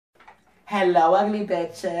Hello, ugly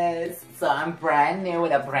bitches. So I'm brand new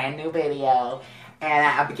with a brand new video.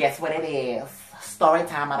 And guess what it is? Story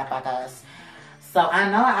time, motherfuckers. So I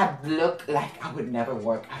know I look like I would never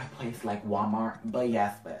work at a place like Walmart. But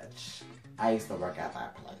yes, bitch. I used to work at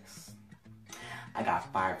that place. I got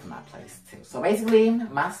fired from that place too. So basically,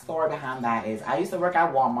 my story behind that is I used to work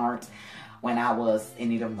at Walmart when I was in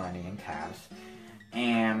need of money and cash.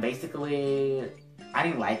 And basically, I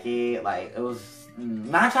didn't like it. Like, it was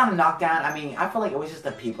not trying to knock down. I mean, I feel like it was just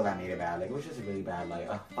the people that made it bad. Like, it was just really bad. Like,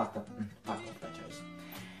 fuck those bitches.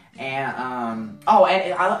 And,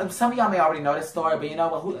 some of y'all may already know this story, but you know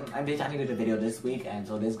what? Bitch, I needed a video this week, and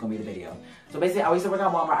so this is gonna be the video. So basically, I used to work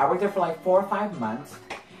at Walmart. I worked there for like 4 or 5 months.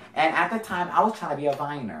 And at the time, I was trying to be a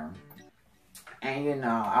Viner. And, you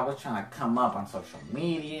know, I was trying to come up on social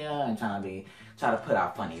media and try to put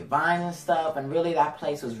out funny vines and stuff. And really, that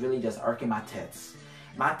place was really just irking my tits.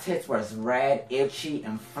 My tits was red, itchy,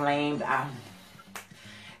 inflamed.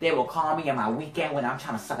 They will call me on my weekend when I'm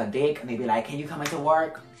trying to suck a dick. And they be like, can you come into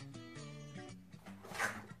work?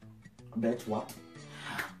 Bitch, what?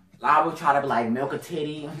 I would try to be like, milk a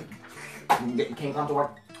titty. Can you come to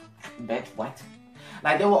work? Bitch, what?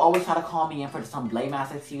 Like, they will always try to call me in for some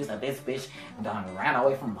blame-ass excuse that this bitch done ran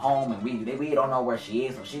away from home and we don't know where she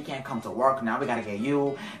is, so she can't come to work. Now we gotta get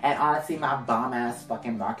you. And honestly, my bomb-ass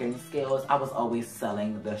fucking marketing skills, I was always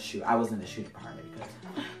selling the shoe. I was in the shoe department because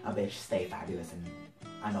a bitch stay fabulous and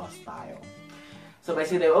I know a style. So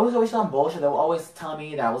basically, they always some bullshit. They would always tell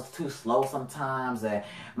me that I was too slow sometimes, that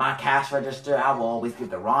my cash register, I will always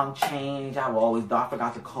get the wrong change. I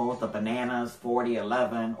forgot the code, the bananas,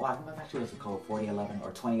 4011. Oh, I think actually it was the code 4011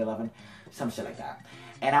 or 2011, some shit like that.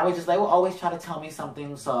 And they would always try to tell me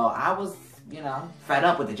something, so I was, you know, fed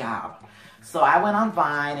up with the job. So I went on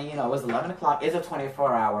Vine, and, you know, it was 11 o'clock. It's a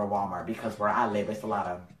 24-hour Walmart because where I live, it's a lot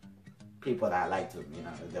of people that like to, you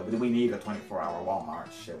know, we need a 24-hour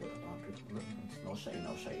Walmart. Shit with people. No shade,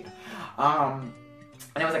 no shade. And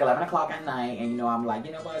it was like 11 o'clock at night, and, you know, I'm like,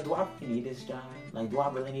 you know what, do I really need this job? Like, do I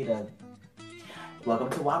really need a... Welcome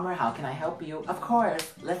to Walmart, how can I help you? Of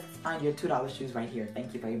course, let's find your $2 shoes right here.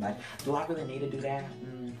 Thank you very much. Do I really need to do that?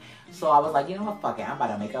 So I was like, you know what, fuck it, I'm about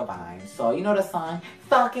to make a Vine. So, you know the song,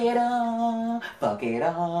 fuck it up,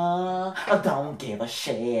 don't give a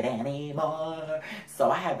shit anymore.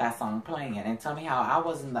 So I had that song playing, and tell me how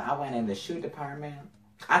I went in the shoe department.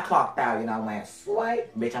 I clocked out, you know, I went,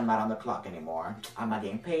 swipe. Bitch, I'm not on the clock anymore. I'm not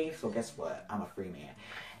getting paid, so guess what? I'm a free man.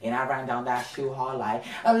 And I ran down that shoe hall like,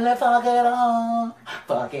 let's fuck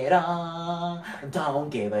it on,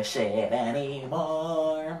 don't give a shit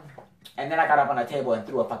anymore. And then I got up on the table and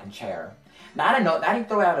threw a fucking chair. Now, I didn't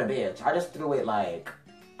throw it at a bitch. I just threw it, like,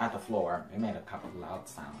 at the floor. It made a couple of loud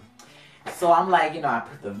sounds. So I'm like, you know, I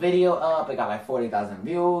put the video up. It got like 40,000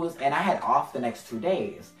 views. And I had off the next 2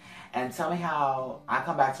 days. And tell me how I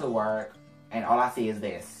come back to work and all I see is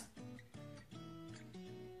this.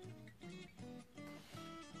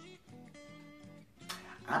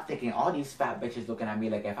 I'm thinking all these fat bitches looking at me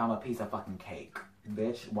like if I'm a piece of fucking cake.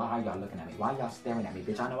 Bitch, why are y'all looking at me? Why y'all staring at me?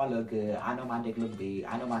 Bitch, I know I look good. I know my dick look big.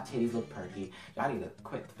 I know my titties look perky. Y'all need to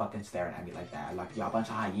quit fucking staring at me like that. Like y'all a bunch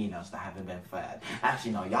of hyenas that haven't been fed.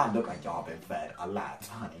 Actually, no, y'all look like y'all been fed a lot,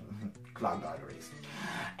 honey. Clogged arteries.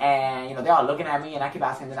 And, you know, they're all looking at me, and I keep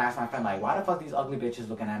asking, then I ask my friend, like, why the fuck these ugly bitches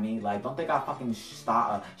looking at me? Like, don't they got fucking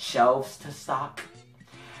shelves to stock?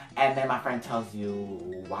 And then my friend tells you,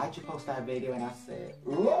 why'd you post that video? And I said,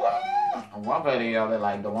 one video, they're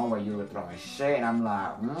like, the one where you were throwing shit. And I'm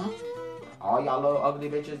like, all y'all little ugly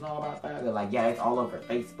bitches know about that? They're like, yeah, it's all over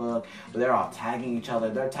Facebook. But they're all tagging each other.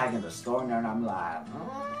 They're tagging the store in there. And I'm like,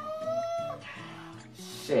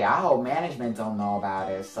 shit, I hope management don't know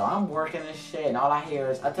about it. So I'm working this shit, and all I hear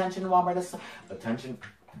is, attention Walmart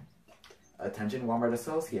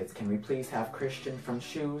associates, can we please have Christian from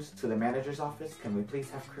shoes to the manager's office? Can we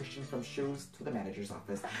please have Christian from shoes to the manager's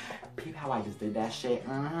office? Peep how I just did that shit.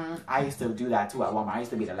 I used to do that too at Walmart. I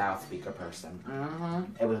used to be the loudspeaker person.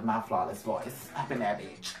 It was my flawless voice up in that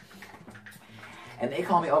bitch. And they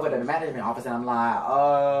call me over to the management office, and I'm like,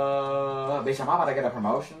 bitch, am I about to get a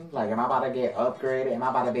promotion? Like, am I about to get upgraded? Am I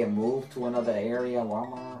about to be moved to another area,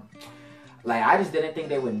 Walmart? Like, I just didn't think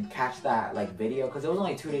they would catch that, like, video, because it was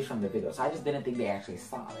only 2 days from the video, so I just didn't think they actually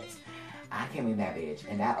saw it. I came in that bitch,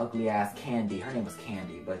 and that ugly-ass Candy, her name was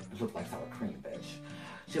Candy, but it looked like sour cream, bitch.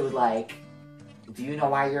 She was like, do you know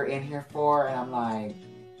why you're in here for? And I'm like,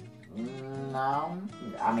 no.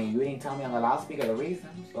 I mean, you didn't tell me on the loudspeaker the reason,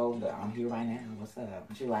 so I'm here right now. What's up?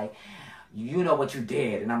 And she's like, you know what you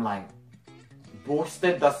did. And I'm like,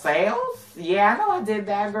 boosted the sales? Yeah, I know I did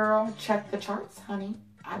that, girl. Check the charts, honey.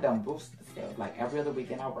 I done boosted sales. Like every other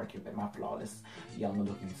weekend I work here with my flawless, young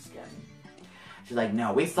looking skin. She's like,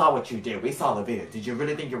 no, we saw what you did. We saw the video. Did you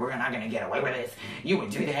really think you were not gonna get away with this? You would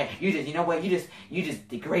do that. You know what? You just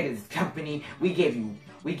degraded this company. We gave you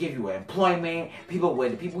employment.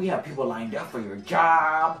 We have people lined up for your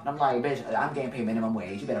job. And I'm like, bitch, I'm getting paid minimum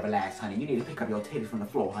wage. You better relax, honey. You need to pick up your titties from the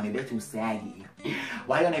floor, honey. They're too saggy.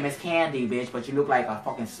 Why your name is Candy, bitch, but you look like a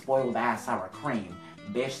fucking spoiled ass sour cream.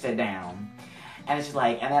 Bitch, sit down. And she's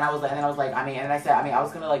like, and then I was like, I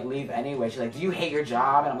was gonna like leave anyway. She's like, do you hate your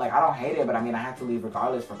job? And I'm like, I don't hate it, but I mean, I had to leave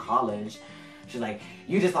regardless for college. She's like,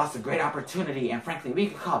 you just lost a great opportunity, and frankly, we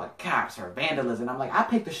could call the cops or vandalism. I'm like, I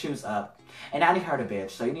picked the shoes up, and I didn't hurt a bitch,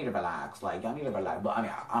 so you need to relax. Like, y'all need to relax. But I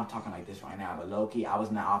mean, I'm talking like this right now, but low-key, I was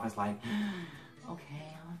in the office like, okay.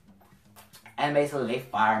 And basically, they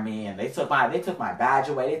fired me, and they took my badge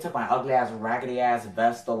away. They took my ugly ass, raggedy ass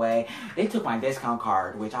vest away. They took my discount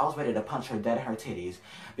card, which I was ready to punch her dead in her titties,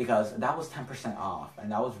 because that was 10% off,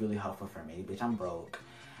 and that was really helpful for me. Bitch, I'm broke.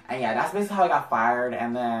 And yeah, that's basically how I got fired.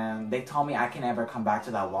 And then they told me I can never come back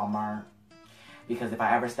to that Walmart, because if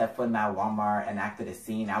I ever step foot in that Walmart and acted a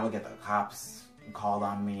scene, I would get the cops called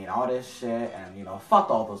on me and all this shit. And you know,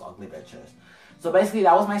 fuck all those ugly bitches. So basically,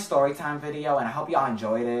 that was my story time video, and I hope y'all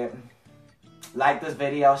enjoyed it. Like this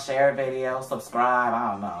video, share video, subscribe,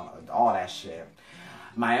 I don't know, all that shit.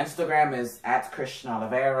 My Instagram is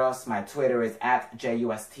 @ChristianOliveros. My Twitter is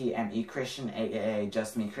 @JUSTMEChristian, aka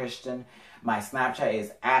Just Me Christian. My Snapchat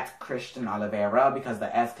is @ChristianOlivera, because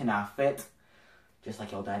the S cannot fit. Just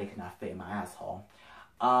like your daddy cannot fit in my asshole.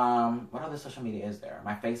 What other social media is there?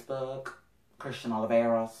 My Facebook, Christian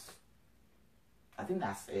Oliveros. I think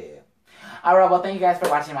that's it. Alright, well, thank you guys for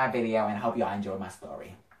watching my video, and I hope y'all enjoyed my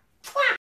story.